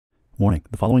Warning,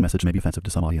 the following message may be offensive to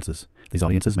some audiences. These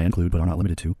audiences may include, but are not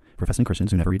limited to, professing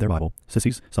Christians who never read their Bible,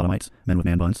 sissies, sodomites, men with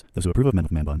man buns, those who approve of men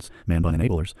with man buns, man bun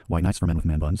enablers, white knights for men with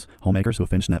man buns, homemakers who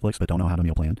have finished Netflix but don't know how to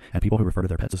meal plan, and people who refer to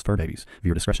their pets as fur babies.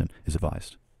 Viewer discretion is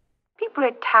advised. People are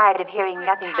tired of hearing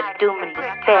nothing but doom and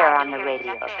despair on the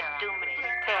radio.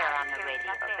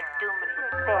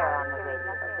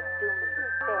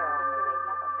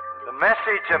 The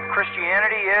message of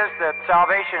Christianity is that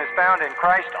salvation is found in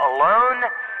Christ alone,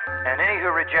 and any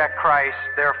who reject Christ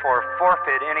therefore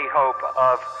forfeit any hope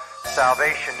of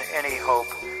salvation, any hope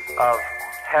of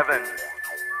heaven.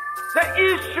 The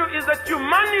issue is that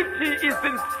humanity is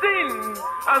in sin,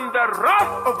 and the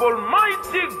wrath of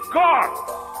Almighty God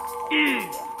is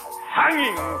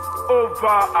hanging over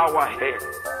our heads.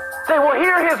 They will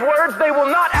hear his words, they will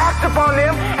not act upon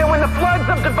them, and when the floods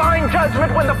of divine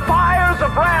judgment, when the fires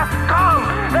of wrath come,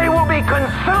 they will be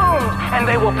consumed and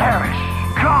they will perish.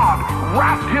 God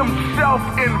wrapped himself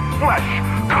in flesh,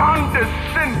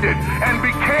 condescended, and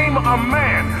became a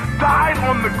man, died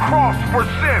on the cross for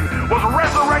sin, was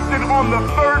resurrected on the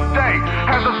third day,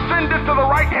 has ascended to the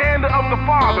right hand of the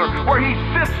Father, where he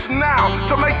sits now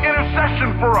to make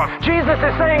intercession for us. Jesus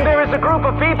is saying there is a group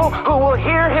of people who will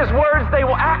hear his words, they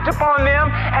will act upon them,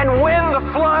 and when the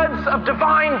floods of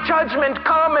divine judgment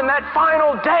come in that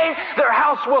final day, their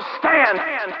house will stand.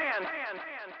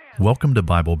 Welcome to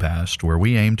Bible Bashed, where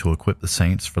we aim to equip the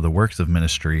saints for the works of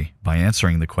ministry by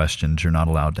answering the questions you're not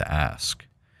allowed to ask.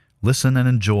 Listen and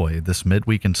enjoy this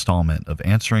midweek installment of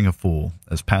Answering a Fool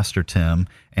as Pastor Tim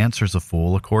answers a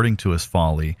fool according to his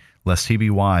folly, lest he be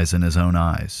wise in his own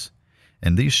eyes.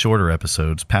 In these shorter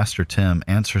episodes, Pastor Tim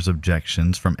answers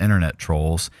objections from internet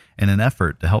trolls in an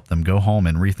effort to help them go home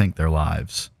and rethink their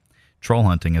lives. Troll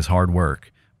hunting is hard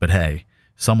work, but hey,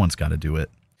 someone's got to do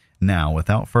it. Now,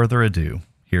 without further ado,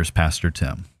 here's Pastor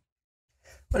Tim.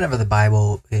 Whenever the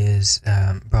Bible is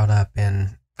brought up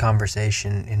in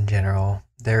conversation in general,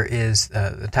 there is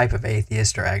the type of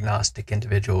atheist or agnostic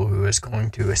individual who is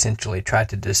going to essentially try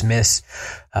to dismiss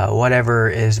whatever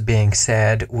is being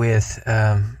said with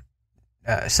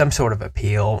some sort of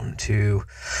appeal to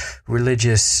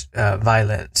religious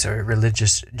violence or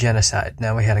religious genocide.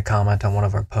 Now, we had a comment on one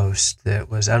of our posts that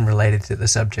was unrelated to the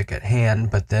subject at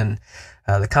hand, but then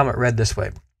the comment read this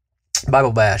way: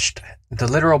 Bible Bashed. The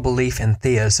literal belief in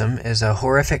theism is a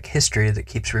horrific history that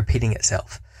keeps repeating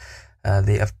itself.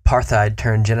 The apartheid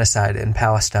turned genocide in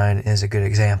Palestine is a good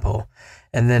example.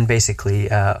 And then basically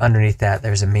underneath that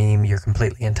there's a meme: you're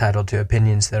completely entitled to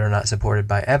opinions that are not supported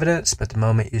by evidence, but the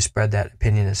moment you spread that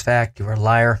opinion as fact, you are a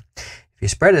liar. If you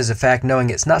spread it as a fact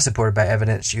knowing it's not supported by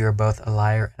evidence, you are both a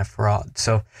liar and a fraud.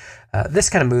 So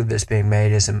this kind of move that's being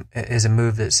made is a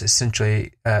move that's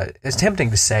essentially is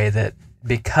tempting to say that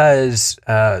because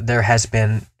there has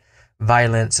been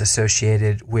violence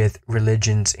associated with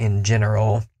religions in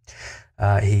general.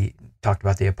 He talked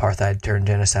about the apartheid turned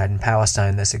genocide in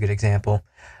Palestine. That's a good example.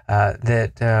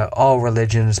 That all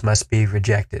religions must be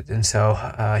rejected. And so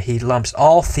he lumps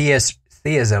all theism,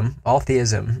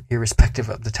 irrespective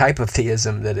of the type of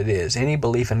theism that it is, any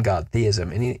belief in God,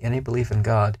 theism, any belief in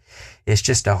God, is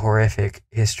just a horrific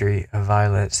history of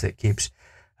violence that keeps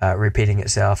repeating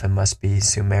itself and must be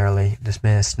summarily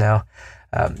dismissed. Now,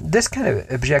 this kind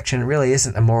of objection really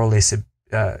isn't a morally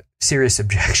serious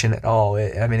objection at all.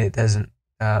 It doesn't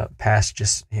pass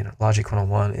just Logic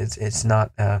 101. It's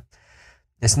not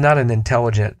an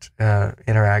intelligent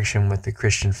interaction with the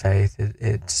Christian faith.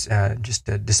 It's just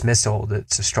a dismissal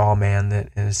that's a straw man that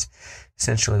is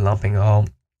essentially lumping all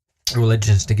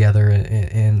religions together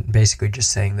and basically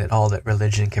just saying that all that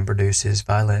religion can produce is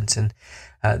violence. And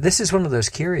this is one of those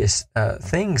curious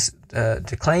things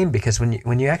to claim, because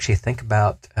when you actually think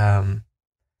about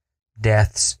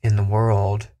deaths in the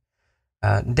world,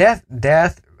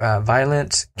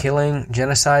 violence, killing,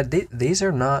 genocide, these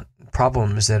are not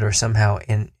problems that are somehow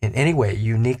in any way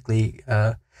uniquely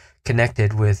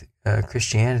connected with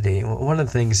Christianity. One of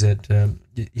the things that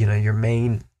your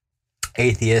main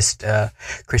atheist,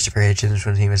 Christopher Hitchens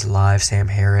when he was alive, Sam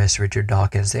Harris, Richard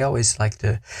Dawkins, they always like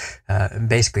to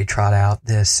basically trot out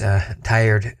this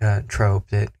tired trope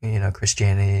that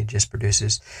Christianity just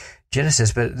produces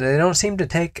Genesis, but they don't seem to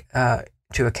take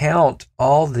to account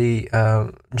all the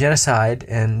genocide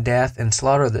and death and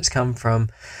slaughter that's come from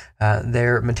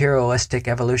their materialistic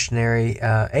evolutionary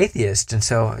atheists. And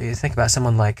so you think about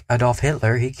someone like Adolf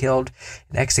Hitler. He killed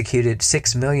and executed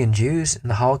 6 million Jews in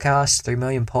the Holocaust, 3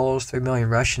 million Poles, 3 million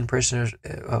Russian prisoners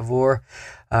of war,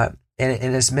 and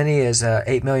as many as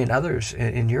 8 million others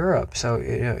in Europe. So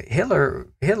Hitler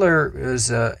was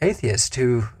an atheist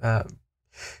who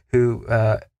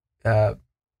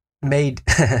made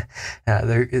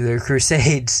their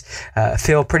crusades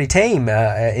feel pretty tame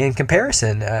in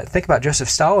comparison. Think about Joseph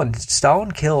Stalin.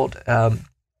 Stalin killed,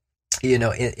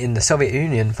 in the Soviet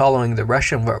Union following the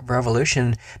Russian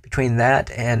Revolution, between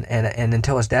that and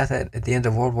until his death at the end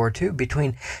of World War II,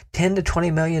 between 10 to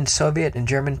 20 million Soviet and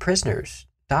German prisoners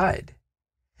died.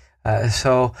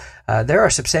 So there are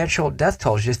substantial death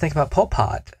tolls. Just think about Pol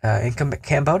Pot in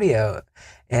Cambodia,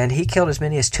 and he killed as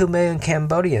many as 2 million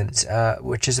Cambodians,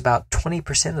 which is about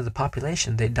 20% of the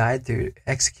population. They died through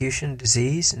execution,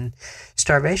 disease, and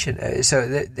starvation.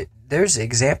 So there's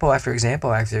example after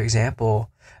example after example.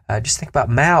 Just think about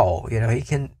Mao.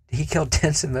 He killed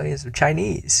tens of millions of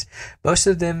Chinese, most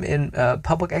of them in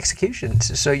public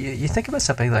executions. So you think about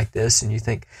something like this, and you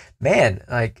think, man,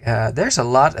 there's a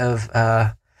lot of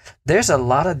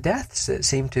deaths that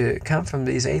seem to come from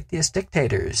these atheist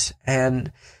dictators,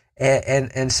 and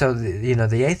so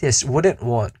the atheists wouldn't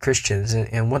want Christians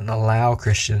and wouldn't allow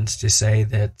Christians to say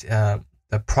that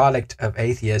the product of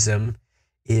atheism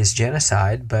is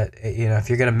genocide. But if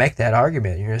you're going to make that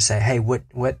argument, you're going to say, hey, what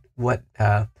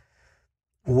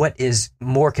is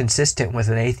more consistent with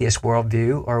an atheist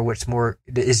worldview, or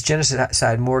is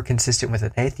genocide more consistent with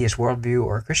an atheist worldview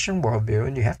or a Christian worldview?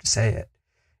 And you have to say it.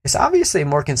 It's obviously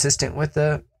more consistent with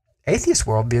the atheist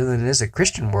worldview than it is a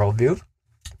Christian worldview.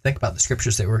 Think about the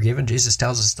scriptures that were given. Jesus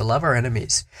tells us to love our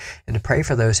enemies and to pray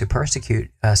for those who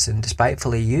persecute us and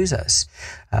despitefully use us.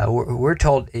 We're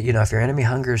told, if your enemy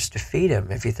hungers, to feed him.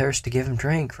 If he thirsts, to give him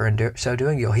drink. For in so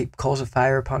doing, you'll heap coals of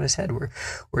fire upon his head.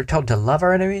 We're told to love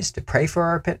our enemies, to pray for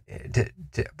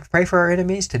our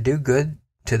enemies, to do good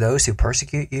to those who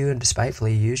persecute you and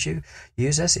despitefully use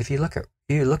us. If you look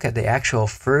at the actual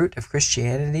fruit of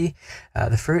Christianity,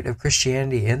 the fruit of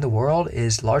Christianity in the world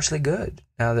is largely good.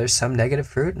 Now, there's some negative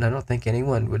fruit, and I don't think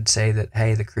anyone would say that,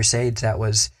 hey, the Crusades,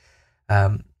 those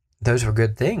were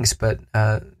good things. But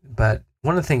one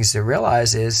of the things to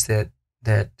realize is that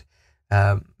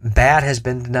bad has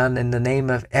been done in the name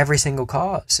of every single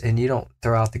cause, and you don't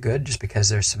throw out the good just because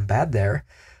there's some bad there.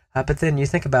 But then you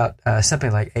think about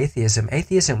something like atheism.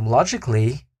 Atheism,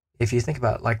 logically, if you think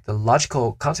about the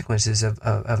logical consequences of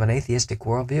an atheistic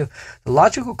worldview, the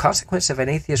logical consequence of an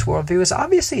atheist worldview is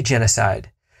obviously genocide.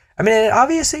 I mean, it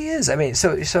obviously is. I mean,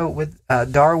 so with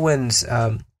Darwin's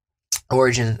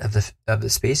origin of the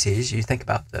species, you think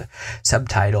about the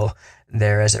subtitle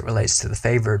there as it relates to the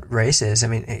favored races. I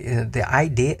mean,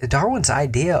 Darwin's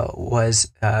idea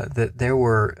was that there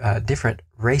were different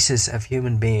races of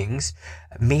human beings,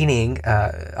 meaning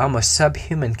almost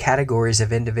subhuman categories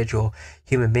of individual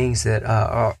human beings that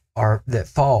that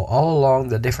fall all along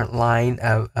the different line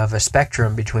of a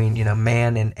spectrum between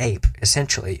man and ape,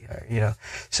 essentially.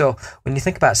 So when you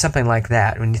think about something like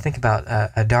that, when you think about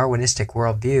a Darwinistic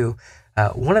worldview,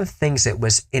 one of the things that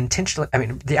was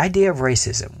the idea of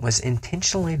racism was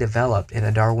intentionally developed in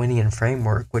a Darwinian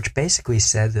framework, which basically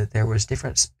said that there was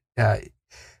different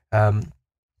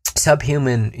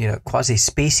subhuman,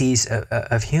 quasi-species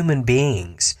of human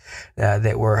beings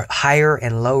that were higher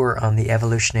and lower on the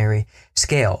evolutionary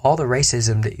scale. All the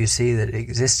racism that you see that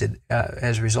existed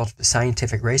as a result of the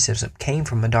scientific racism came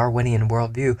from a Darwinian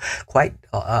worldview, quite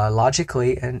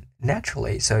logically and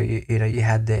naturally. So you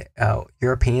had the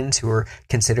Europeans, who were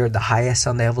considered the highest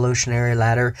on the evolutionary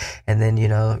ladder, and then you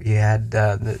had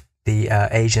the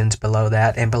Asians below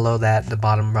that, and below that the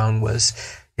bottom rung was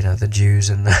the Jews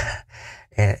and the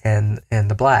and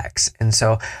the blacks. And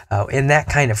so in that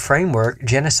kind of framework,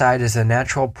 genocide is a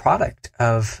natural product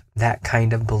of that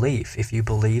kind of belief. If you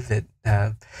believe that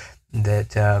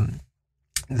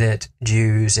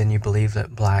Jews and you believe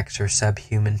that blacks are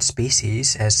subhuman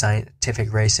species, as scientific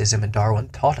racism and Darwin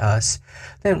taught us,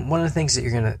 then one of the things that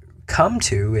you're going to come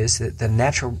to is that the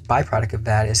natural byproduct of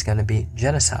that is going to be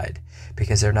genocide,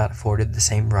 because they're not afforded the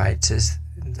same rights as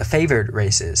the favored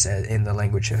races in the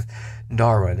language of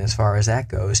Darwin, as far as that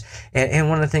goes. And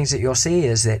one of the things that you'll see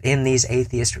is that in these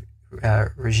atheist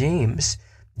regimes,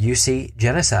 you see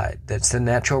genocide. That's the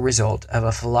natural result of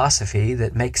a philosophy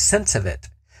that makes sense of it.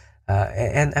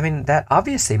 And I mean, that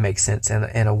obviously makes sense in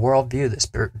a worldview that's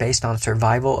based on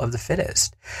survival of the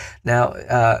fittest. Now,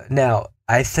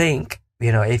 I think,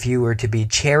 if you were to be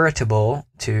charitable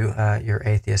to your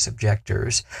atheist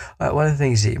objectors, one of the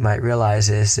things that you might realize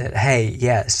is that, hey,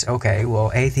 yes, okay,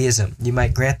 well, atheism, you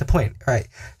might grant the point. All right,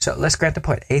 so let's grant the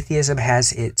point. Atheism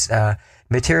has its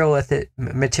materialistic,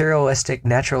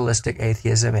 naturalistic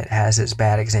atheism. It has its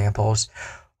bad examples,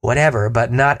 whatever,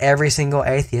 but not every single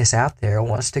atheist out there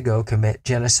wants to go commit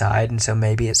genocide, and so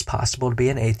maybe it's possible to be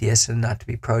an atheist and not to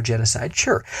be pro-genocide.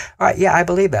 Sure. All right, yeah, I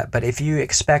believe that, but if you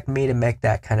expect me to make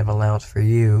that kind of allowance for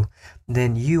you,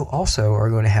 then you also are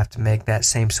going to have to make that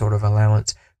same sort of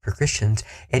allowance for Christians.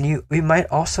 And we might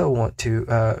also want to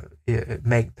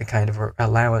make the kind of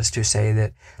allowance to say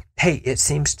that, hey, it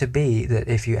seems to be that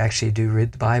if you actually do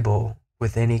read the Bible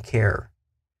with any care,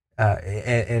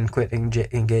 and quit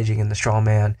engaging in the straw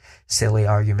man, silly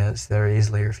arguments that are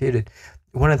easily refuted,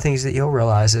 one of the things that you'll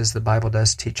realize is the Bible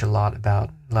does teach a lot about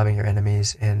loving your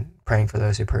enemies and praying for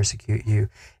those who persecute you.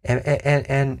 And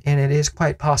it is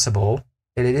quite possible,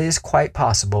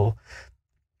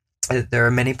 that there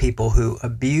are many people who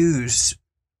abuse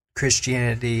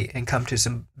Christianity and come to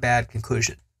some bad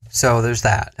conclusions. So there's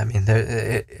that. I mean,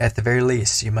 at the very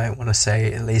least, you might want to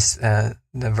say at least the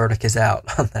verdict is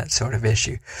out on that sort of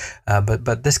issue.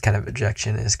 But this kind of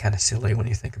objection is kind of silly when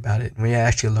you think about it. When you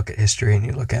actually look at history and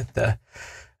you look at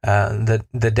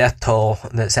the death toll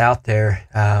that's out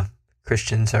there,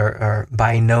 Christians are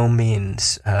by no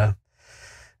means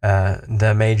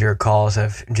the major cause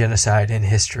of genocide in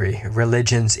history.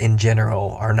 Religions in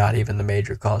general are not even the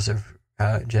major cause of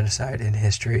genocide in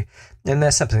history. And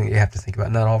that's something that you have to think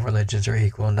about. Not all religions are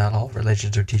equal. Not all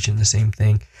religions are teaching the same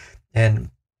thing.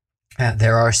 And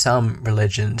there are some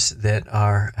religions that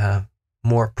are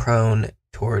more prone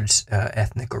towards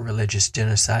ethnic or religious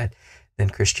genocide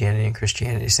than Christianity, and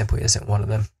Christianity simply isn't one of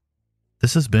them.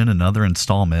 This has been another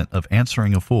installment of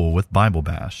Answering a Fool with Bible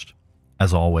Bashed.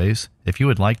 As always, if you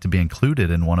would like to be included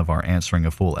in one of our Answering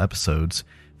a Fool episodes,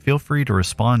 feel free to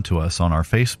respond to us on our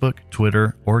Facebook,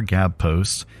 Twitter, or Gab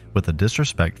posts with a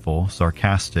disrespectful,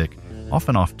 sarcastic,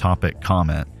 often off-topic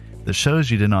comment that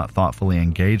shows you did not thoughtfully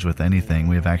engage with anything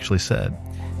we have actually said,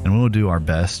 and we will do our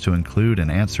best to include an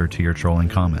answer to your trolling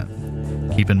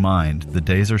comment. Keep in mind, the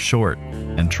days are short,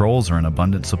 and trolls are in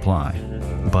abundant supply,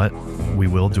 but we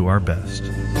will do our best.